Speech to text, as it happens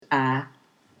A,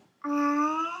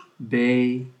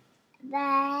 B,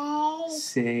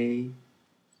 C,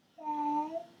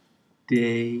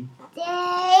 D,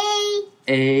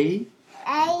 E,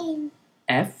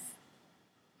 F,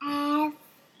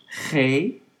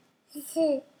 G,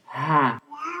 H,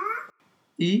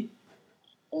 I,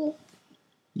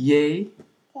 J,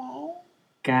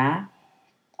 K,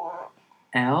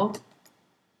 L,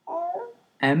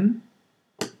 M,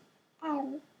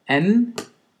 N,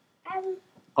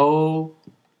 O,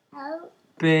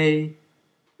 P,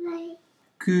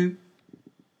 Q,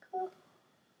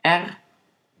 R,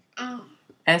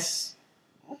 S,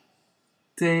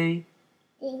 T,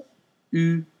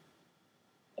 U,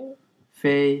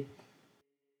 V,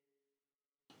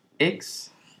 X,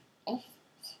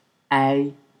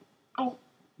 Y,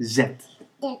 Z.